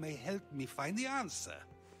trial may help me find the answer.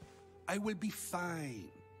 I will be fine.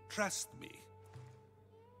 Trust me.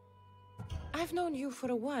 I've known you for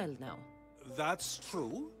a while now. That's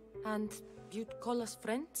true. And you'd call us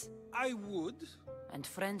friends? I would. And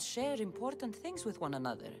friends share important things with one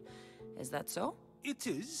another. Is that so? It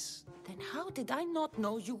is. Then how did I not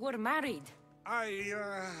know you were married?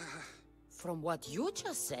 From what you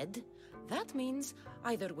just said, that means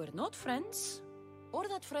either we're not friends, or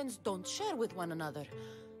that friends don't share with one another.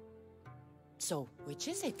 So, which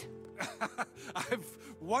is it? I've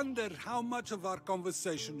wondered how much of our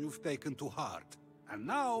conversation you've taken to heart. And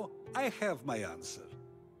now, I have my answer.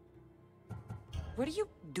 Were you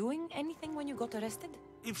doing anything when you got arrested?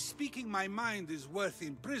 If speaking my mind is worth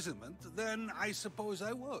imprisonment, then I suppose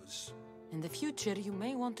I was. In the future, you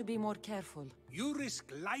may want to be more careful. You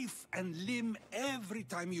risk life and limb every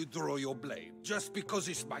time you draw your blade. Just because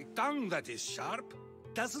it's my tongue that is sharp,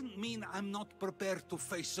 doesn't mean I'm not prepared to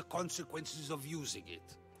face the consequences of using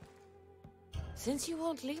it. Since you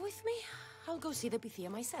won't leave with me, I'll go see the Pythia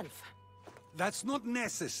myself. That's not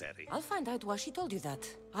necessary. I'll find out why she told you that.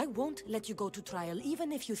 I won't let you go to trial,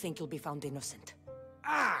 even if you think you'll be found innocent.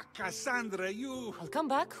 Ah, Cassandra, you... I'll come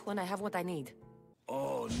back when I have what I need.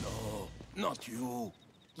 Oh no, not you.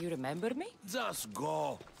 You remember me? Just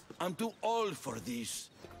go. I'm too old for this.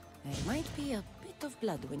 There might be a bit of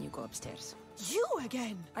blood when you go upstairs. You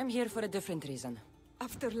again? I'm here for a different reason.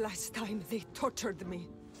 After last time, they tortured me.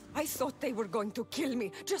 I thought they were going to kill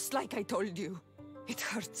me, just like I told you. It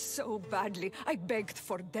hurt so badly, I begged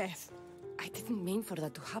for death. I didn't mean for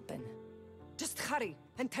that to happen. Just hurry,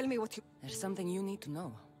 and tell me what you... There's something you need to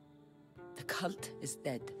know. The cult is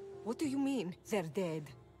dead. What do you mean, they're dead?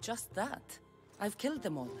 Just that. I've killed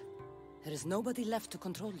them all. There is nobody left to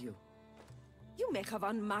control you. You may have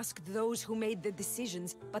unmasked those who made the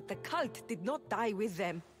decisions, but the cult did not die with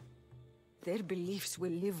them. Their beliefs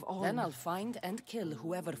will live on. Then I'll find and kill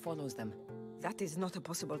whoever follows them. That is not a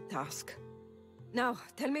possible task. Now,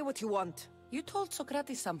 tell me what you want. You told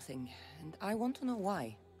Socrates something, and I want to know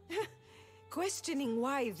why. Questioning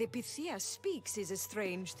why the Pythia speaks is a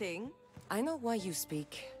strange thing. I know why you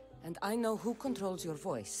speak, and I know who controls your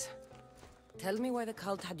voice. Tell me why the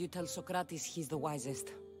cult had you tell Socrates he's the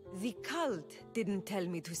wisest. The cult didn't tell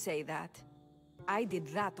me to say that. I did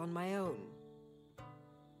that on my own.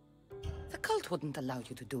 The cult wouldn't allow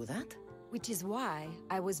you to do that. Which is why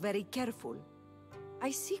I was very careful. I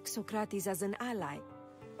seek Socrates as an ally,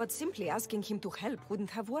 but simply asking him to help wouldn't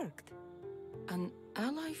have worked. An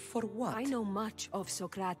ally for what? I know much of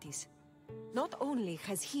Socrates. Not only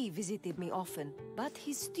has he visited me often, but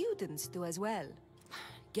his students do as well.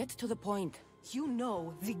 Get to the point. You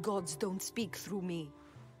know the gods don't speak through me.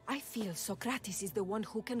 I feel Socrates is the one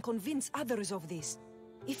who can convince others of this.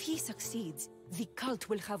 If he succeeds, the cult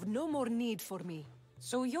will have no more need for me.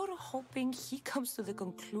 So you're hoping he comes to the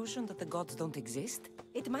conclusion that the gods don't exist?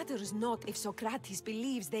 It matters not if Socrates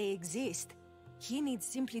believes they exist. He needs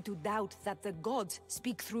simply to doubt that the gods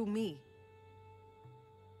speak through me.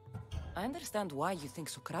 I understand why you think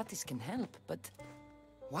Socrates can help, but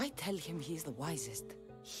why tell him he's the wisest?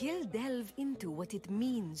 He'll delve into what it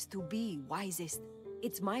means to be wisest.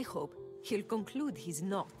 It's my hope he'll conclude he's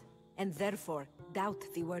not, and therefore doubt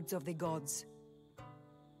the words of the gods.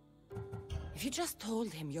 If you just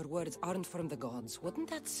told him your words aren't from the gods, wouldn't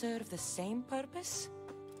that serve the same purpose?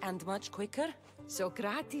 And much quicker?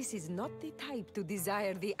 Socrates is not the type to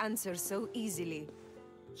desire the answer so easily.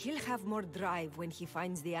 He'll have more drive when he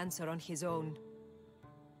finds the answer on his own.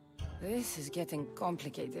 This is getting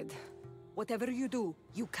complicated. Whatever you do,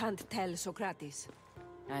 you can't tell Socrates.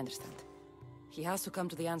 I understand. He has to come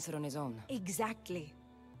to the answer on his own. Exactly.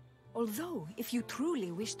 Although, if you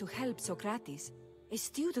truly wish to help Socrates, a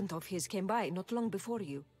student of his came by not long before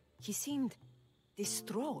you. He seemed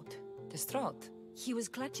distraught. Distraught? He was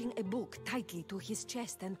clutching a book tightly to his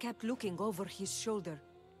chest and kept looking over his shoulder.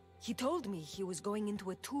 He told me he was going into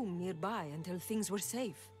a tomb nearby until things were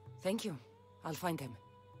safe. Thank you. I'll find him.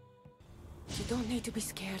 You don't need to be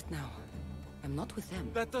scared now. I'm not with them.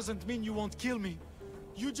 That doesn't mean you won't kill me.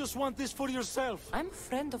 You just want this for yourself. I'm a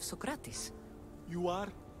friend of Socrates. You are?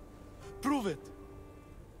 Prove it.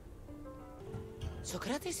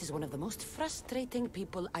 Socrates is one of the most frustrating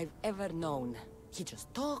people I've ever known. He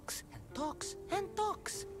just talks and talks and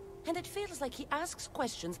talks. And it feels like he asks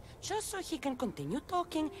questions just so he can continue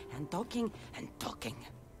talking and talking and talking.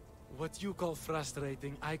 What you call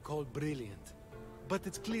frustrating, I call brilliant. But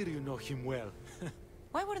it's clear you know him well.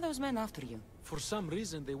 Why were those men after you? For some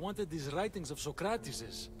reason, they wanted these writings of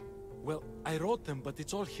Socrates's. Well, I wrote them, but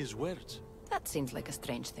it's all his words. That seems like a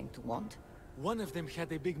strange thing to want. One of them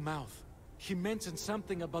had a big mouth. He mentioned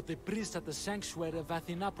something about the priest at the sanctuary of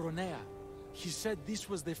Athena Pronea. He said this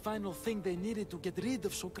was the final thing they needed to get rid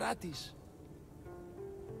of Socrates.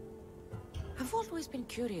 I've always been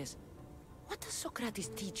curious. What does Socrates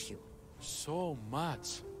teach you? So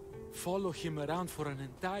much. Follow him around for an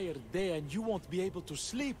entire day and you won't be able to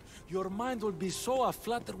sleep. Your mind will be so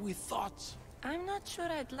aflutter with thoughts. I'm not sure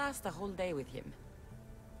I'd last a whole day with him.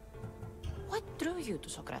 What drew you to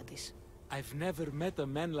Socrates? I've never met a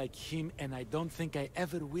man like him and I don't think I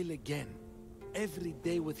ever will again. Every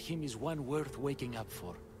day with him is one worth waking up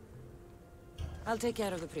for. I'll take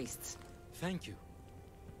care of the priests. Thank you.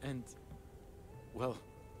 And, well,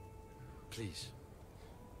 please,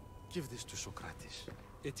 give this to Socrates.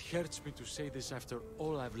 It hurts me to say this after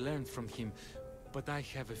all I've learned from him, but I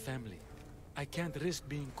have a family. I can't risk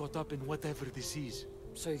being caught up in whatever this is.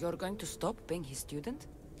 So you're going to stop being his student?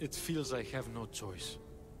 It feels I have no choice.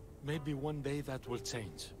 Maybe one day that will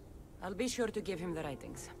change. I'll be sure to give him the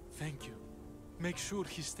writings. Thank you. Make sure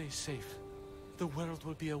he stays safe. The world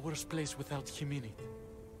will be a worse place without him in it.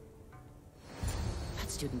 That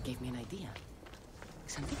student gave me an idea.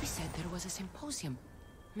 Xantippe said there was a symposium.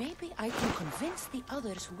 Maybe I can convince the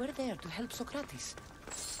others who were there to help Socrates.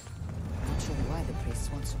 Not sure why the priests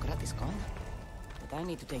want Socrates gone, but I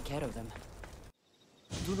need to take care of them.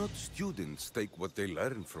 Do not students take what they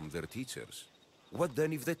learn from their teachers? What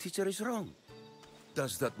then if the teacher is wrong?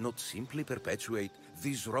 Does that not simply perpetuate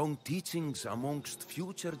these wrong teachings amongst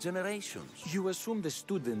future generations? You assume the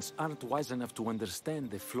students aren't wise enough to understand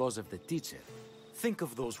the flaws of the teacher. Think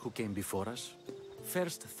of those who came before us.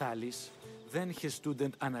 First Thales, then his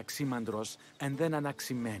student Anaximandros, and then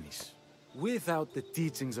Anaximenes. Without the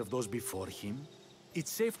teachings of those before him,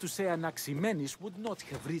 it's safe to say Anaximenes would not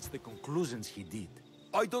have reached the conclusions he did.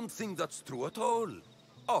 I don't think that's true at all.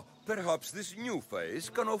 Oh, perhaps this new phase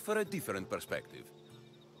can offer a different perspective.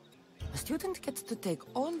 A student gets to take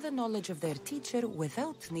all the knowledge of their teacher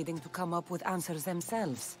without needing to come up with answers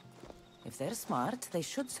themselves. If they're smart, they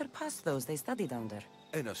should surpass those they studied under.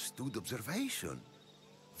 An astute observation.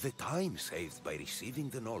 The time saved by receiving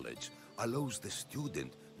the knowledge allows the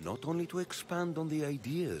student not only to expand on the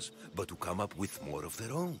ideas, but to come up with more of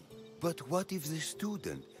their own. But what if the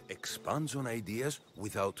student expands on ideas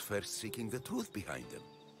without first seeking the truth behind them?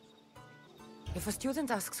 If a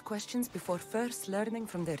student asks questions before first learning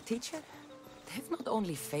from their teacher, they've not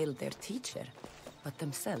only failed their teacher, but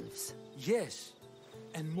themselves. Yes,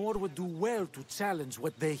 and more would do well to challenge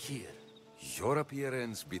what they hear. Your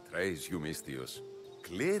appearance betrays you, Mystius.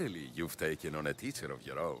 Clearly, you've taken on a teacher of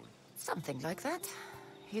your own. Something like that.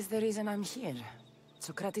 He's the reason I'm here.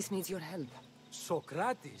 Socrates needs your help.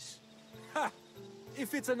 Socrates? Ha!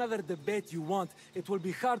 If it's another debate you want, it will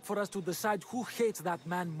be hard for us to decide who hates that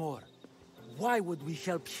man more. Why would we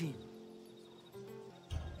help him?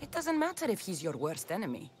 It doesn't matter if he's your worst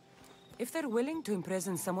enemy. If they're willing to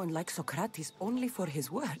imprison someone like Socrates only for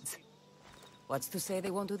his words, what's to say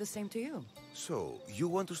they won't do the same to you? So, you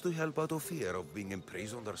want us to help out of fear of being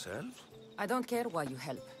imprisoned ourselves? I don't care why you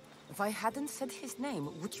help. If I hadn't said his name,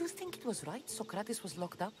 would you think it was right Socrates was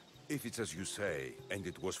locked up? If it's as you say, and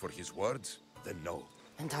it was for his words, then no.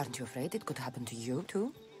 And aren't you afraid it could happen to you,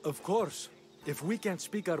 too? Of course. If we can't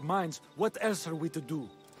speak our minds, what else are we to do?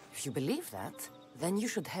 If you believe that, then you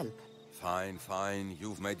should help. Fine, fine.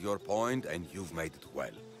 You've made your point, and you've made it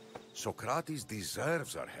well. Socrates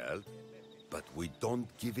deserves our help, but we don't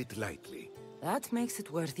give it lightly. That makes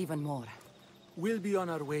it worth even more. We'll be on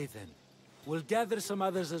our way then. We'll gather some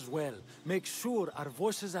others as well. Make sure our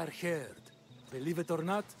voices are heard. Believe it or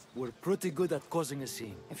not, we're pretty good at causing a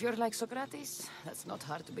scene. If you're like Socrates, that's not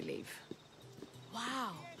hard to believe.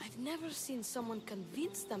 Wow, I've never seen someone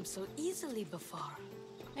convince them so easily before.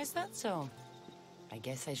 Is that so? I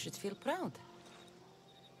guess I should feel proud.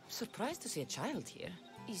 I'm surprised to see a child here.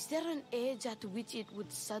 Is there an age at which it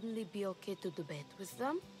would suddenly be okay to debate with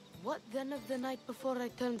them? What then of the night before I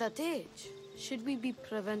turned that age? Should we be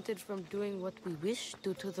prevented from doing what we wish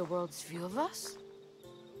due to the world's view of us?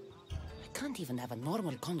 I can't even have a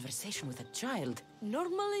normal conversation with a child.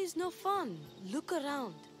 Normal is no fun. Look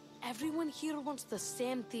around. Everyone here wants the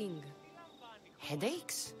same thing.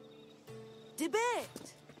 Headaches?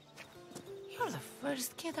 Debate! You're the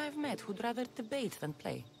first kid I've met who'd rather debate than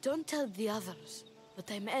play. Don't tell the others, but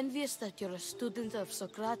I'm envious that you're a student of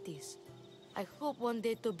Socrates. I hope one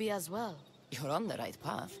day to be as well. You're on the right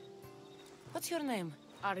path. What's your name?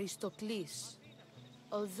 Aristocles.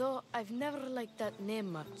 Although I've never liked that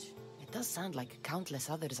name much. It does sound like countless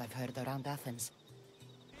others I've heard around Athens.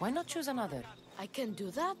 Why not choose another? I can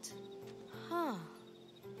do that? Huh.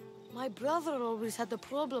 My brother always had a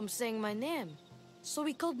problem saying my name, so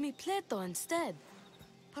he called me Plato instead.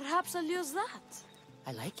 Perhaps I'll use that.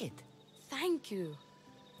 I like it. Thank you.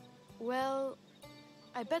 Well,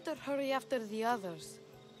 I better hurry after the others.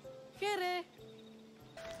 Here.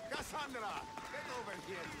 Cassandra, get over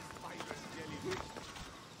here, you spineless jellyfish.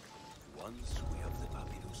 Once we have the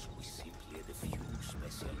papyrus, we simply add a few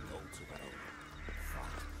special notes of our own.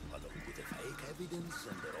 Fact, along with the fake evidence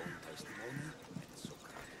and their own testimony, and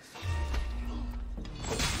Socrates.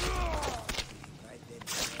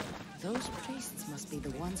 Those priests must be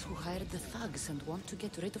the ones who hired the thugs and want to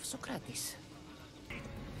get rid of Socrates.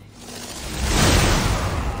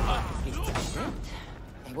 If it's dead,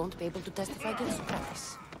 they won't be able to testify against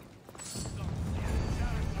Socrates.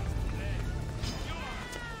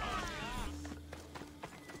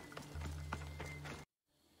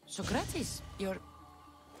 Socrates, you're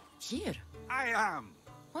here. I am.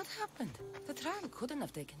 What happened? The trial couldn't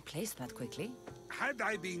have taken place that quickly. Had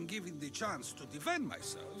I been given the chance to defend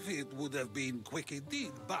myself, it would have been quick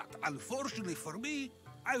indeed. But unfortunately for me,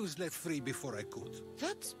 I was let free before I could.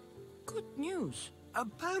 That's good news.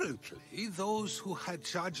 Apparently, those who had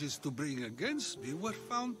charges to bring against me were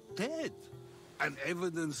found dead. And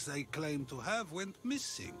evidence they claimed to have went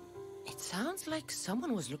missing. It sounds like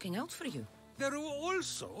someone was looking out for you. There were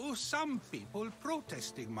also some people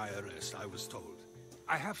protesting my arrest, I was told.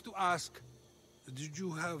 I have to ask, did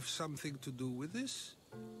you have something to do with this?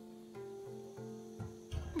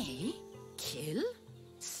 Me? Kill?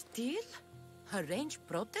 Steal? Arrange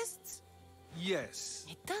protests? Yes.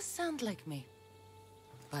 It does sound like me.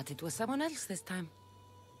 But it was someone else this time.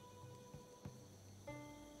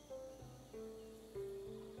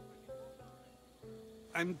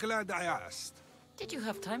 I'm glad I asked. Did you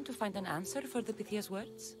have time to find an answer for the Pythia's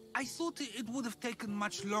words? I thought it would have taken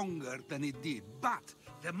much longer than it did, but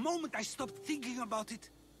the moment I stopped thinking about it,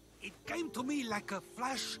 it came to me like a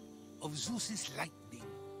flash of Zeus's lightning.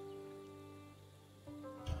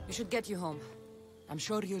 We should get you home. I'm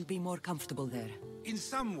sure you'll be more comfortable there. In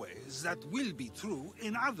some ways, that will be true.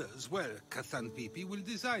 In others, well, Xanthippe will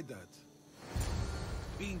decide that.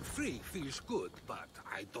 Being free feels good, but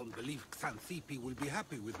I don't believe Xanthippe will be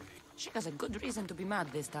happy with me. She has a good reason to be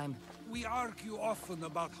mad this time. We argue often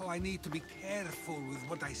about how I need to be careful with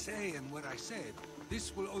what I say and what I said.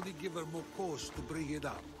 This will only give her more cause to bring it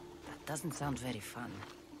up. That doesn't sound very fun.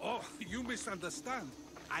 Oh, you misunderstand.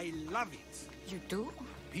 I love it. You do?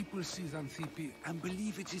 People see Xanthippe and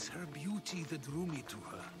believe it is her beauty that drew me to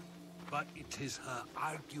her. But it is her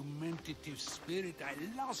argumentative spirit I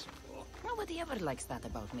lust for. Nobody ever likes that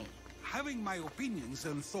about me. Having my opinions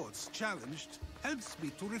and thoughts challenged helps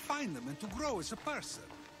me to refine them and to grow as a person.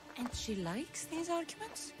 And she likes these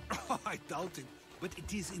arguments? I doubt it, but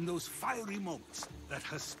it is in those fiery moments that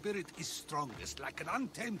her spirit is strongest, like an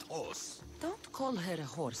untamed horse. Don't call her a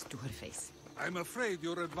horse to her face. I'm afraid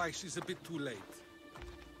your advice is a bit too late.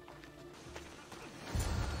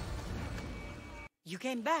 You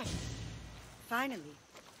came back. Finally.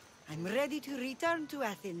 I'm ready to return to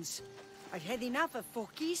Athens. I've had enough of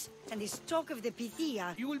Phokis and this talk of the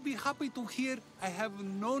Pythia. You will be happy to hear I have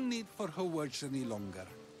no need for her words any longer.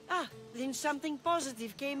 Ah, then something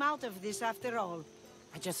positive came out of this after all.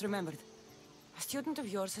 I just remembered. A student of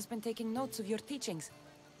yours has been taking notes of your teachings.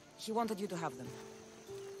 He wanted you to have them.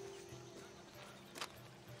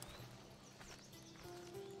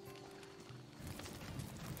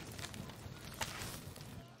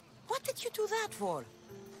 What did you do that for?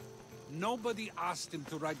 Nobody asked him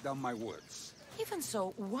to write down my words. Even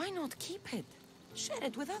so, why not keep it? Share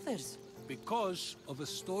it with others. Because of a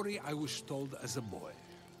story I was told as a boy.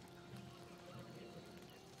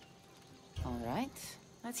 All right.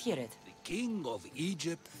 Let's hear it. The king of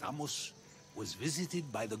Egypt, Thamos, was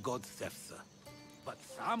visited by the god Thephtha. But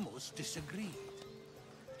Thamos disagreed.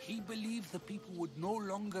 He believed the people would no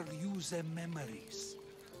longer use their memories,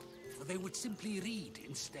 for they would simply read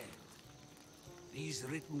instead. These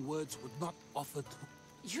written words would not offer to...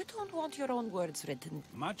 You don't want your own words written.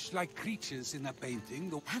 Much like creatures in a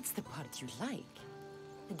painting, That's the part you like.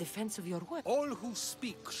 The defense of your work. all who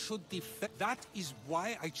speak should defend. That is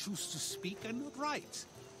why I choose to speak and not write.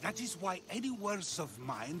 That is why any words of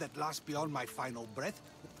mine that last beyond my final breath...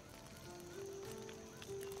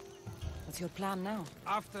 What's your plan now?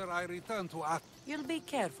 After I return to Athens... You'll be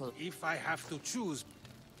careful. If I have to choose...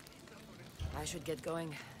 I should get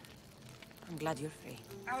going. I'm glad you're free.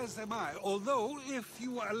 As am I, although, if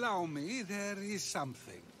you allow me, there is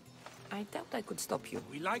something. I doubt I could stop you.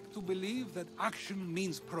 We like to believe that action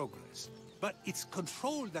means progress, but it's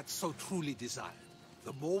control that's so truly desired.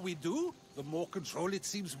 The more we do, the more control it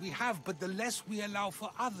seems we have, but the less we allow for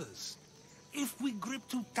others. If we grip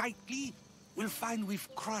too tightly, we'll find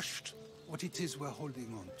we've crushed what it is we're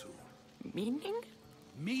holding on to. Meaning?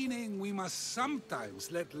 Meaning we must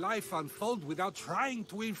sometimes let life unfold without trying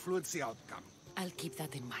to influence the outcome. I'll keep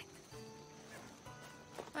that in mind.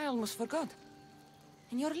 I almost forgot.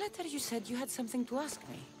 In your letter you said you had something to ask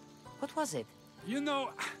me. What was it? You know,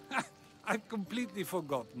 I've completely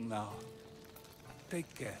forgotten now.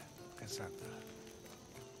 Take care, Cassandra.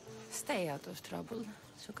 Stay out of trouble,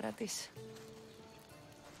 Socrates.